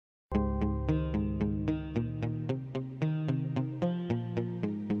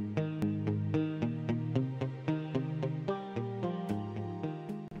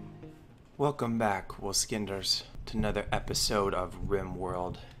Welcome back, Wolskinders, to another episode of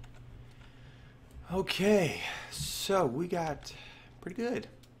RimWorld. Okay, so we got pretty good.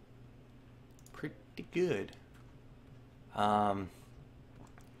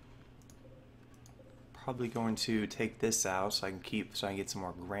 Probably going to take this out so I can get some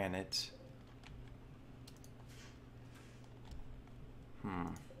more granite.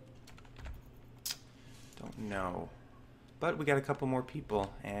 Don't know. But we got a couple more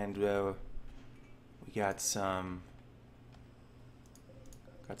people, and we got some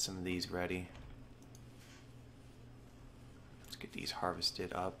of these ready. Let's get these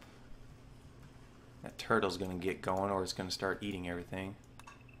harvested up. That turtle's gonna get going, or it's gonna start eating everything.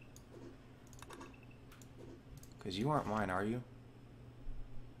 Because you aren't mine, are you?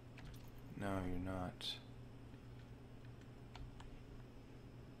 No, you're not.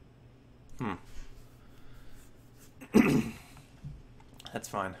 That's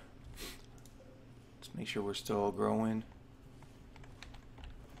fine. Let's make sure we're still growing.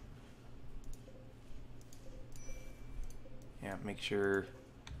 Yeah, make sure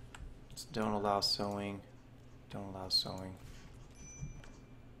don't allow sowing. Don't allow sowing.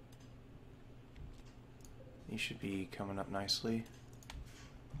 These should be coming up nicely.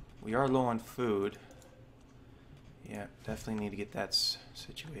 We are low on food. Yeah, definitely need to get that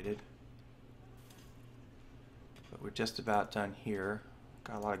situated. But we're just about done here.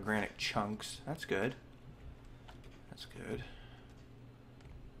 Got a lot of granite chunks. That's good. That's good.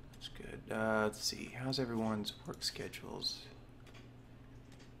 That's good. Let's see. How's everyone's work schedules?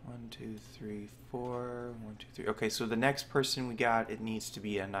 1, 2, 3, 4. 1, 2, 3. Okay, so the next person we got, it needs to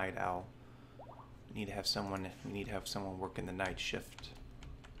be a night owl. We need to have someone working the night shift,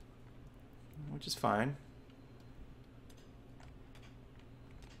 which is fine.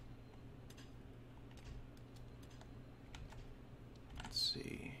 Let's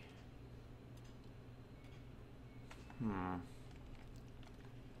see. I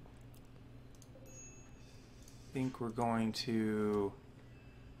think we're going to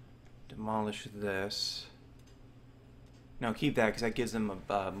demolish this. No, keep that because that gives them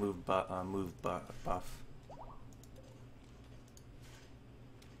a move buff.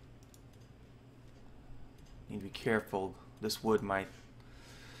 Need to be careful. This wood might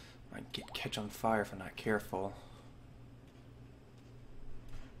catch on fire if I'm not careful.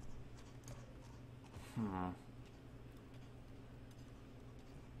 I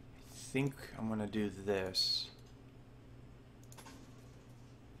think I'm gonna do this.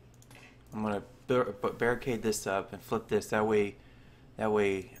 I'm gonna barricade this up and flip this. That way,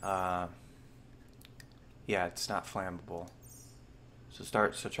 yeah, it's not flammable. So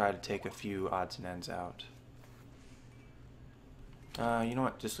try to take a few odds and ends out. You know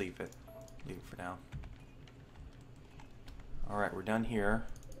what? Just leave it. Leave it for now. All right, we're done here.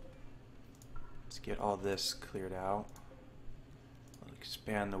 Let's get all this cleared out. I'll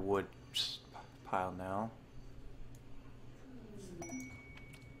expand the wood pile now.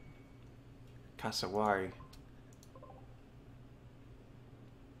 Kasawari.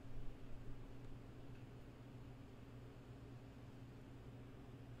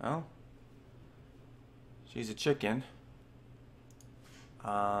 Oh, she's a chicken.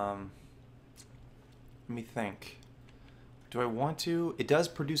 Let me think. Do I want to? It does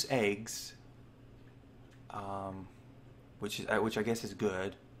produce eggs, which I guess is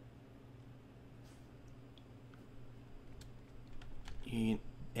good.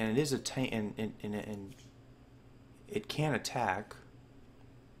 And it is a tank, and it can attack.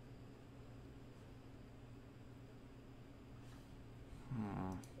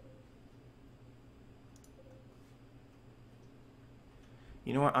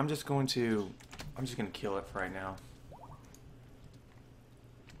 You know what? I'm just gonna kill it for right now.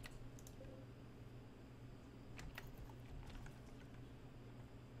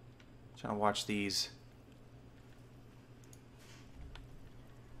 Trying to watch these.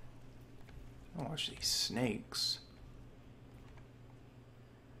 Watch these snakes.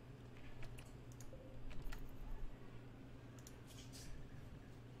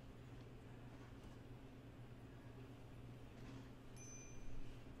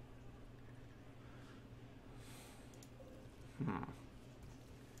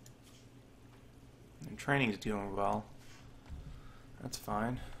 And training's doing well. That's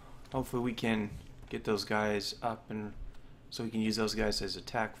fine. Hopefully we can get those guys up, and so we can use those guys as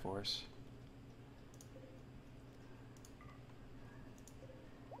attack force.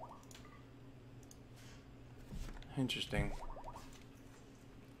 Interesting.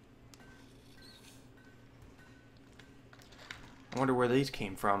 I wonder where these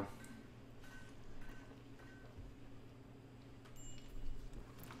came from.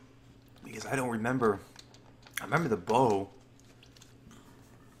 I don't remember. I remember the bow.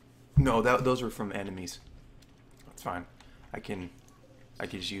 No, those were from enemies. That's fine. I can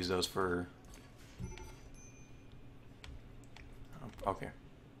just use those for... Okay.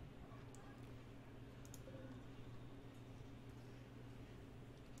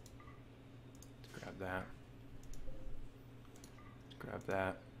 Let's grab that. Let's grab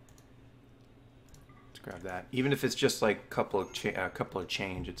that. Let's grab that. Even if it's just like a couple of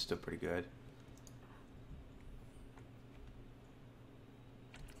change, it's still pretty good.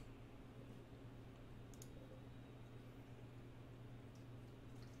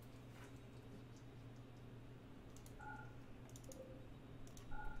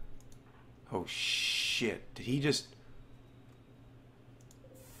 Oh shit, did he just...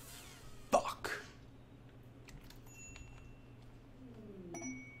 Fuck.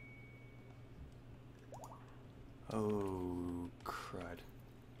 Oh, crud.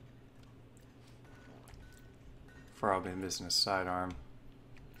 Probably missing a sidearm.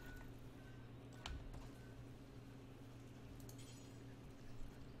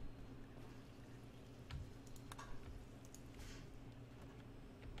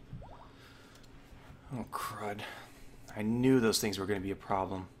 Oh, crud. I knew those things were going to be a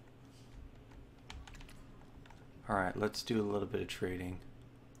problem. Alright, let's do a little bit of trading.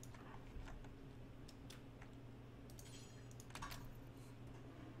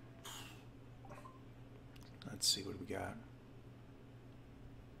 Let's see what we got.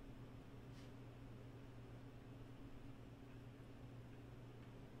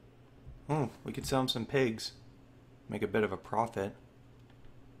 Oh, we could sell him some pigs. Make a bit of a profit.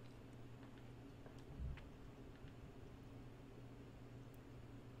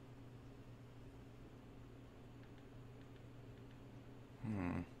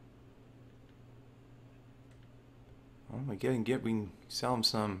 Well, we can sell him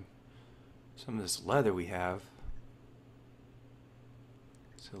some of this leather we have.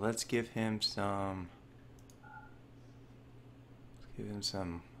 So let's give him some. Let's give him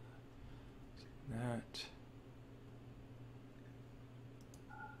some. That.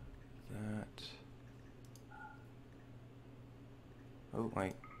 Oh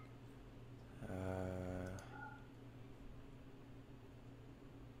wait.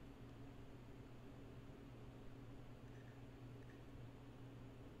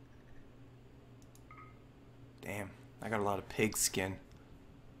 Damn, I got a lot of pig skin.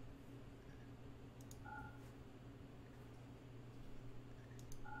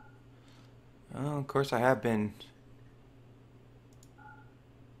 Well, of course I have been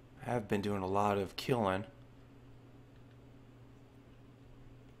doing a lot of killing.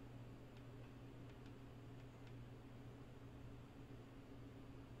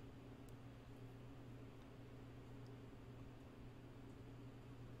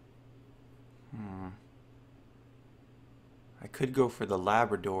 I could go for the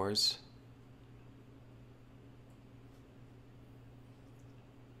Labradors.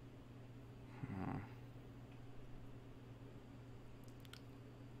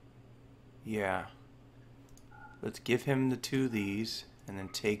 Yeah. Let's give him the 2 of these, and then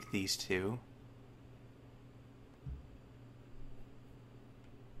take these 2.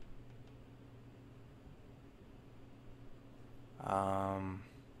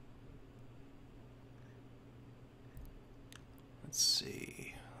 Let's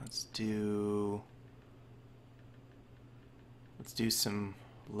see. Let's do some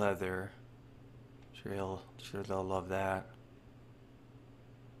leather. Sure they'll love that.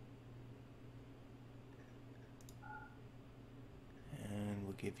 And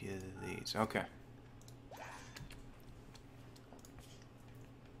we'll give you these. Okay.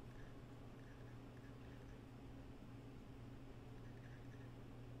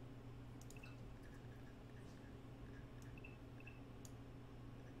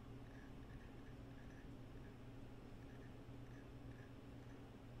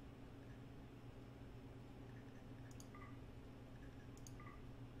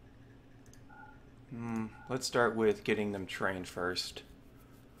 Let's start with getting them trained first.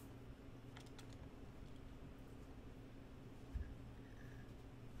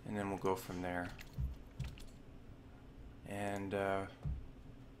 And then we'll go from there. And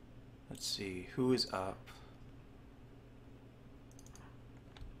let's see, who is up?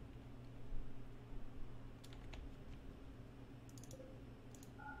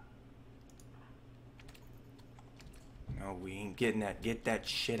 No, we ain't getting that. Get that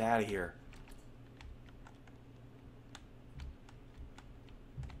shit out of here.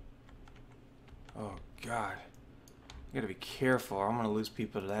 Oh God, I gotta be careful. I'm gonna lose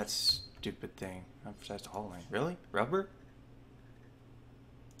people to that stupid thing. I'm just hauling. Really? Rubber?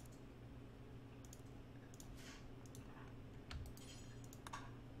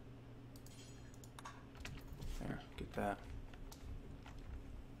 that.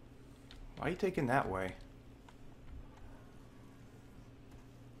 Why are you taking that way?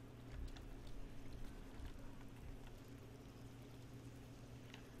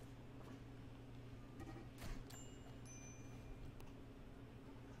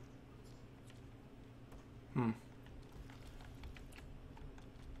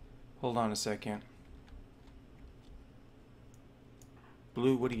 Hold on a second.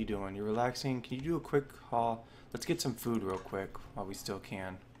 Blue, what are you doing? You're relaxing? Can you do a quick haul? Let's get some food real quick while we still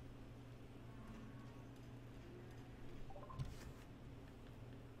can.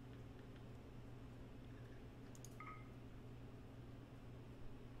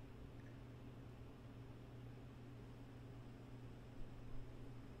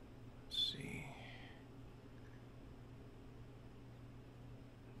 Let's see.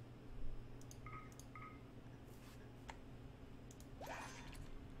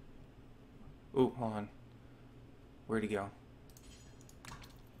 Ooh, hold on. Where'd he go?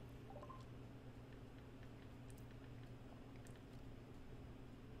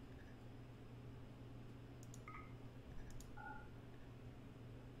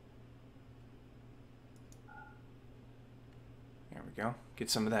 There we go. Get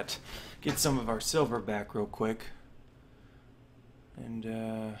some of that, get some of our silver back real quick. And,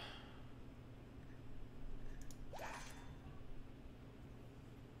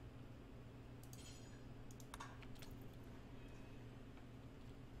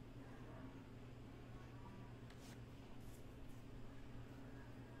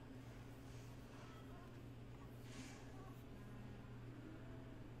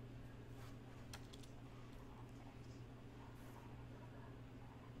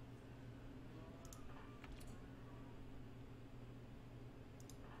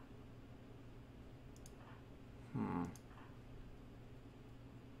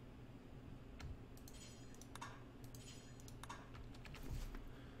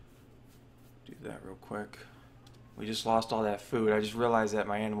 do that real quick. We just lost all that food. I just realized that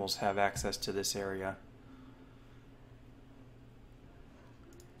my animals have access to this area.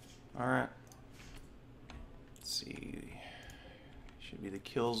 Alright. Let's see. Should be the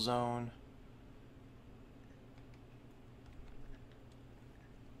kill zone.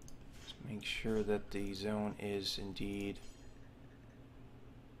 Just make sure that the zone is indeed...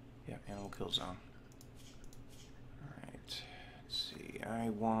 yeah, animal kill zone. Alright. Let's see. I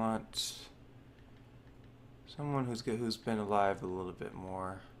want... someone who's been alive a little bit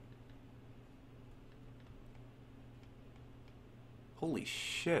more. Holy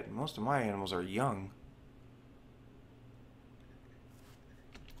shit, most of my animals are young.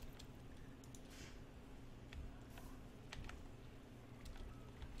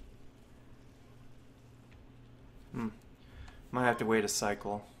 Might have to wait a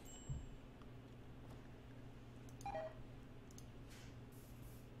cycle.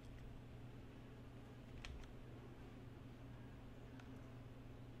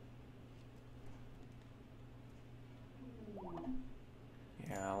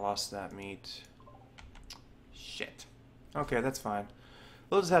 Lost that meat. Shit. Okay, that's fine.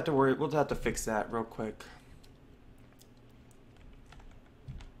 We'll just have to worry. We'll just have to fix that real quick.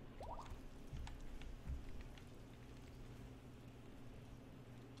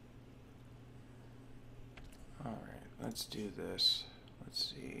 All right, let's do this.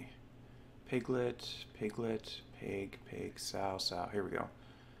 Let's see. Piglet, piglet, pig, pig, sow, sow. Here we go.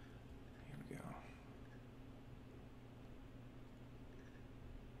 Here we go.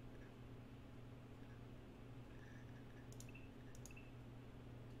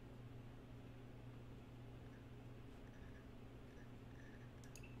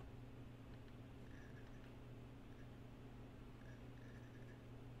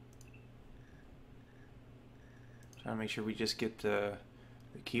 Trying to make sure we just get the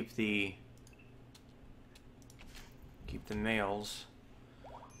keep the males.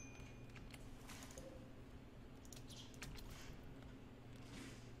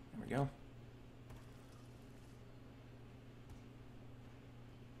 There we go.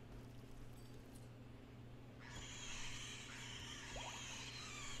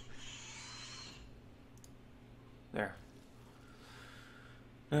 There.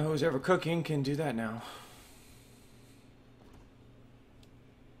 Now who's ever cooking can do that now.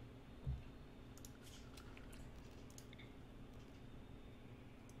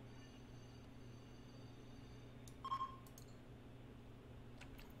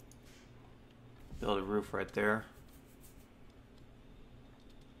 Build a roof right there.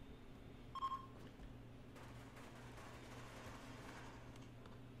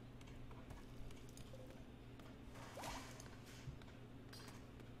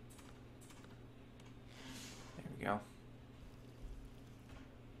 There we we go.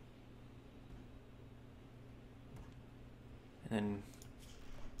 And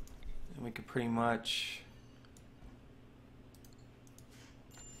then we could pretty much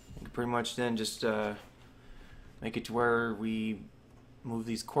then just make it to where we move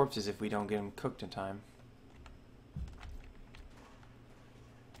these corpses if we don't get them cooked in time.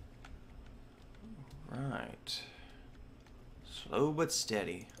 Right. Slow but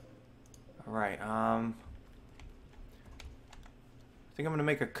steady. Alright, I think I'm gonna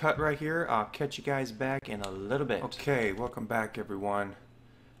make a cut right here. I'll catch you guys back in a little bit. Okay, welcome back everyone.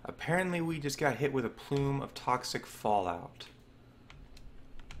 Apparently we just got hit with a plume of toxic fallout.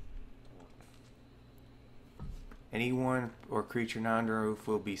 Anyone or creature not under a roof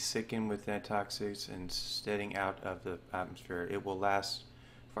will be sickened with that toxics and steading out of the atmosphere. It will last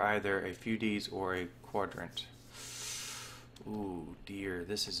for either a few days or a quadrant. Ooh dear,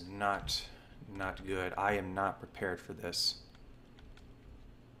 this is not good. I am not prepared for this.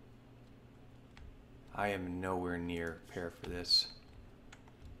 I am nowhere near prepared for this.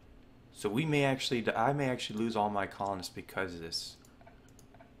 So I may actually lose all my colonists because of this.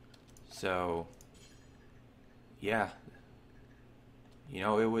 So yeah, you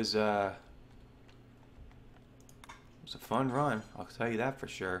know, it was a fun run, I'll tell you that for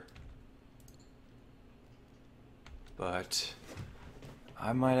sure. But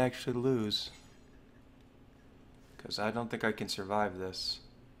I might actually lose, because I don't think I can survive this.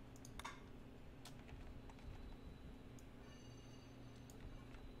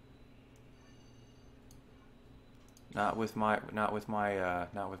 Not with my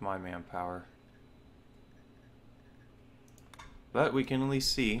manpower. But we can at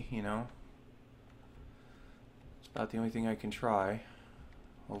least see, you know. It's about the only thing I can try.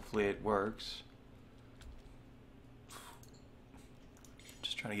 Hopefully it works.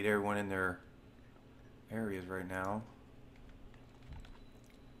 Just trying to get everyone in their areas right now.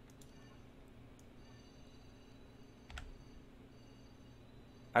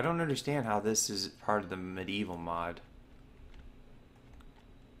 I don't understand how this is part of the medieval mod.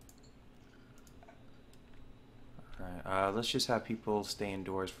 Alright, let's just have people stay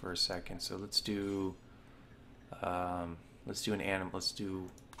indoors for a second. So let's do an animal. Let's do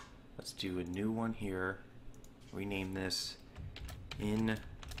a new one here. Rename this in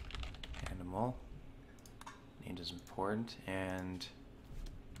animal. Name is important, and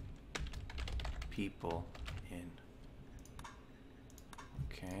people in.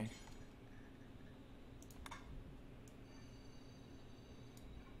 Okay.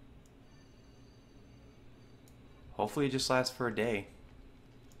 Hopefully it just lasts for a day.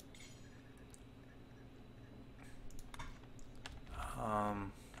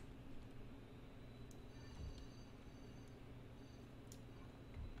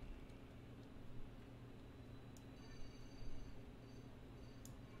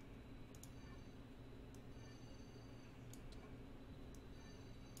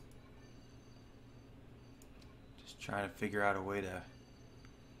 Just trying to figure out a way to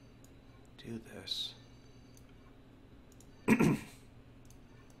do this. At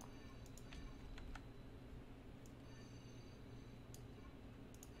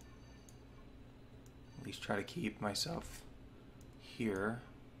least try to keep myself here.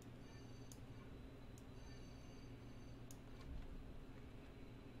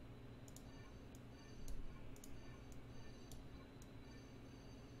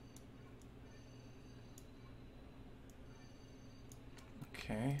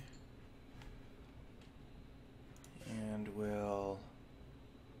 Okay. And we'll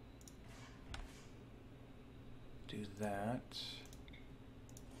do that.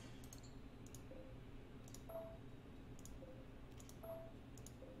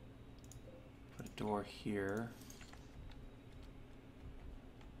 Put a door here.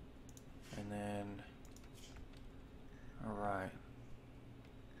 And then, all right.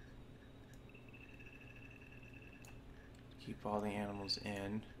 Keep all the animals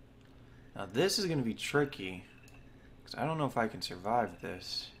in. Now this is going to be tricky, because I don't know if I can survive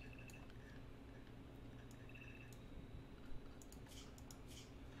this.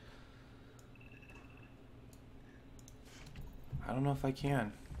 I don't know if I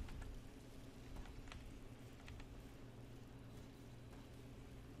can.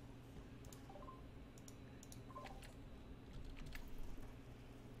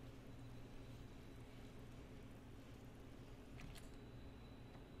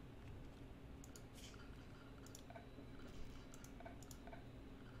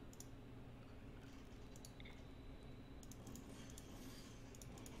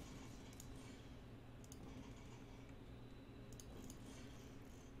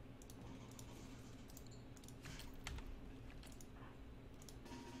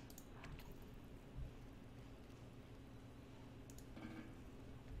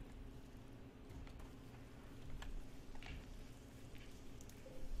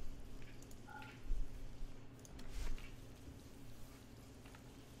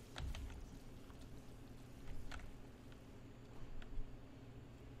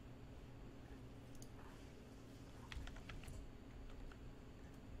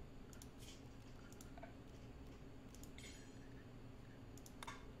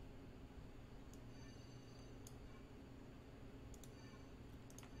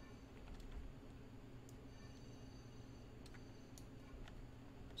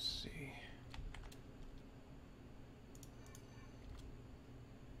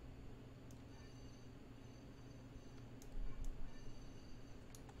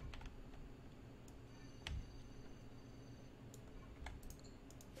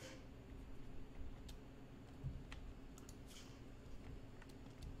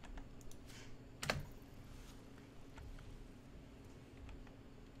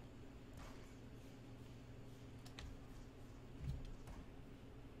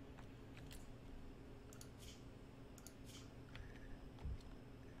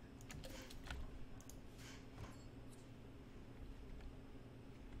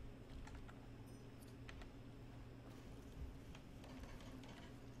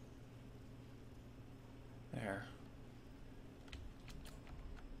 There.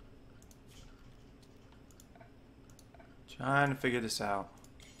 Trying to figure this out.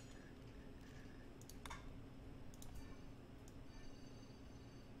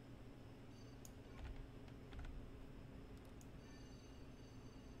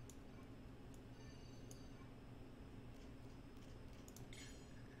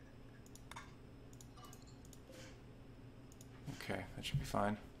 Okay, that should be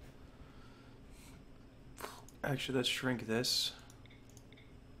fine. Actually, let's shrink this.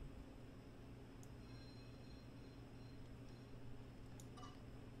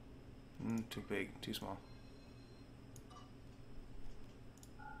 Too big, too small.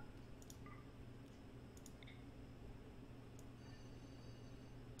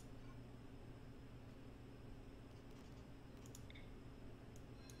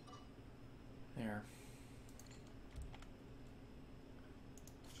 There.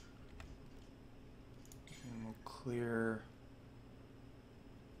 And we'll clear.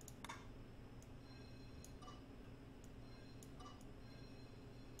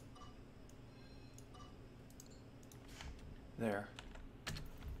 There.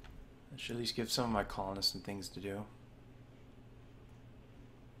 That should at least give some of my colonists some things to do.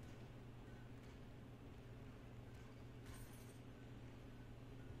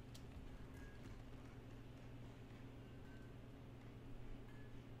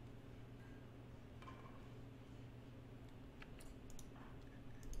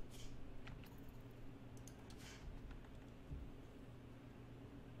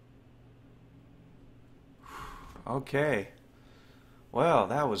 Okay. Well,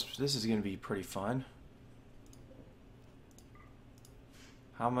 this is going to be pretty fun.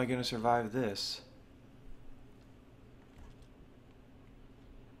 How am I going to survive this?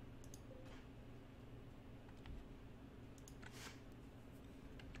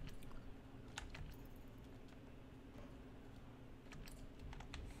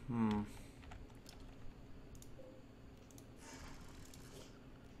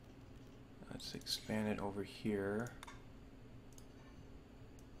 Let's expand it over here.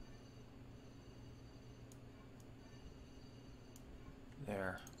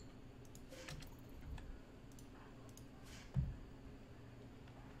 There.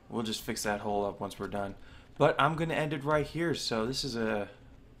 We'll just fix that hole up once we're done. But I'm going to end it right here, so this is a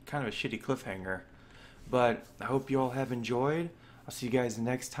kind of a shitty cliffhanger. But I hope you all have enjoyed. I'll see you guys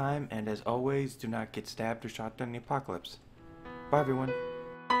next time, and as always, do not get stabbed or shot during the apocalypse. Bye, everyone.